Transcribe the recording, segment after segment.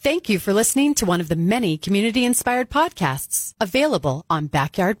Thank you for listening to one of the many community-inspired podcasts available on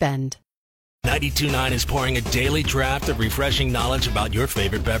Backyard Bend. 92.9 is pouring a daily draft of refreshing knowledge about your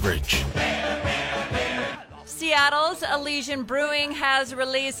favorite beverage. Seattle's Elysian Brewing has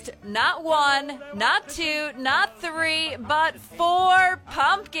released not one, not two, not three, but 4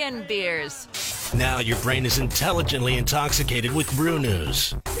 pumpkin beers. Now your brain is intelligently intoxicated with brew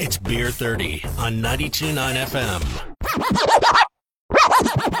news. It's Beer 30 on 92.9 FM.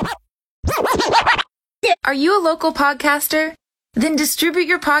 Are you a local podcaster? Then distribute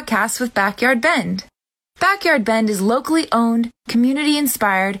your podcast with Backyard Bend. Backyard Bend is locally owned,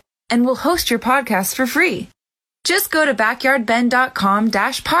 community-inspired, and will host your podcast for free. Just go to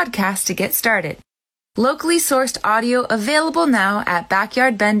backyardbend.com/podcast to get started. Locally sourced audio available now at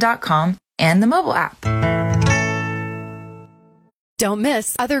backyardbend.com and the mobile app. Don't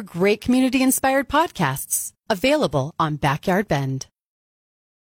miss other great community-inspired podcasts available on Backyard Bend.